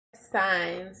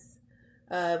signs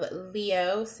of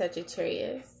Leo,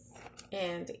 Sagittarius,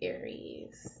 and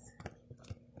Aries.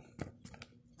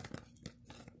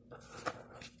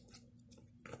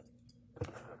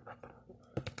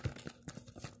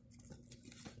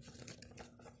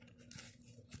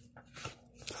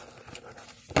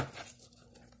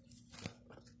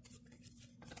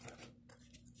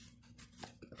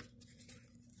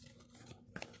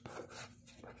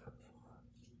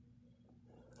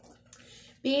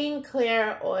 Being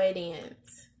clairaudient,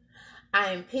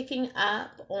 I am picking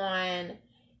up on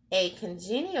a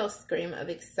congenial scream of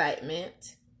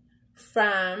excitement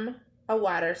from a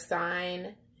water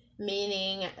sign,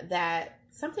 meaning that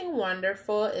something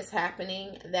wonderful is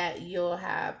happening that you'll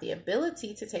have the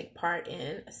ability to take part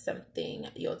in, something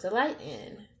you'll delight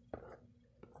in.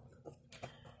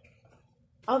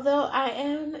 Although I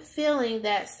am feeling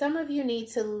that some of you need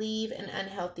to leave an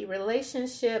unhealthy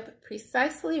relationship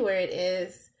precisely where it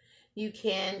is, you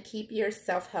can keep your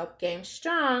self-help game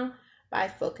strong by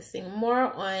focusing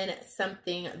more on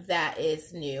something that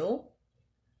is new,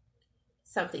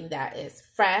 something that is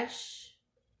fresh,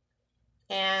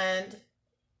 and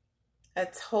a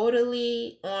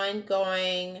totally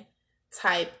ongoing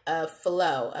type of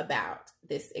flow about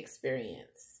this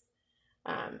experience,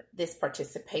 this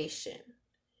participation.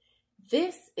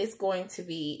 This is going to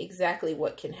be exactly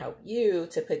what can help you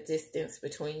to put distance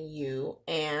between you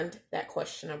and that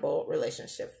questionable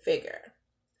relationship figure.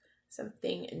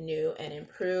 Something new and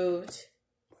improved,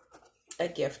 a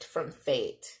gift from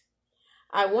fate.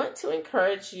 I want to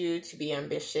encourage you to be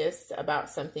ambitious about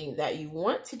something that you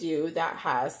want to do that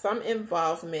has some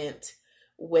involvement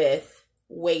with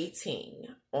waiting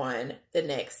on the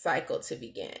next cycle to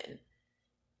begin.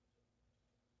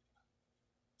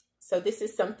 So this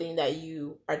is something that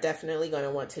you are definitely going to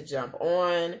want to jump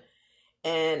on,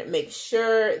 and make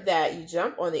sure that you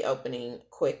jump on the opening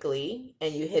quickly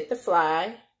and you hit the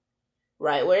fly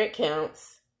right where it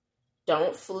counts.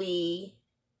 Don't flee.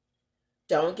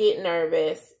 Don't get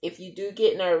nervous. If you do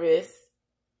get nervous,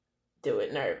 do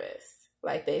it nervous.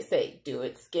 Like they say, do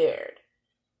it scared.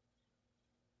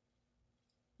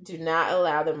 Do not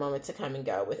allow the moment to come and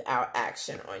go without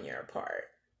action on your part.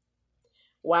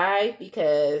 Why?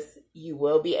 Because you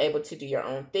will be able to do your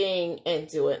own thing and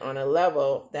do it on a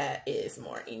level that is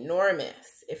more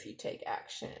enormous if you take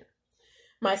action.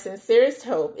 My sincerest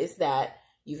hope is that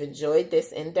you've enjoyed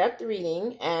this in-depth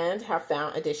reading and have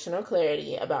found additional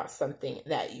clarity about something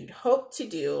that you'd hope to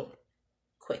do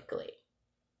quickly.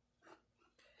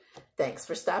 Thanks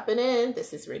for stopping in.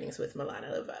 This is Readings with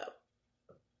Milana Laveau.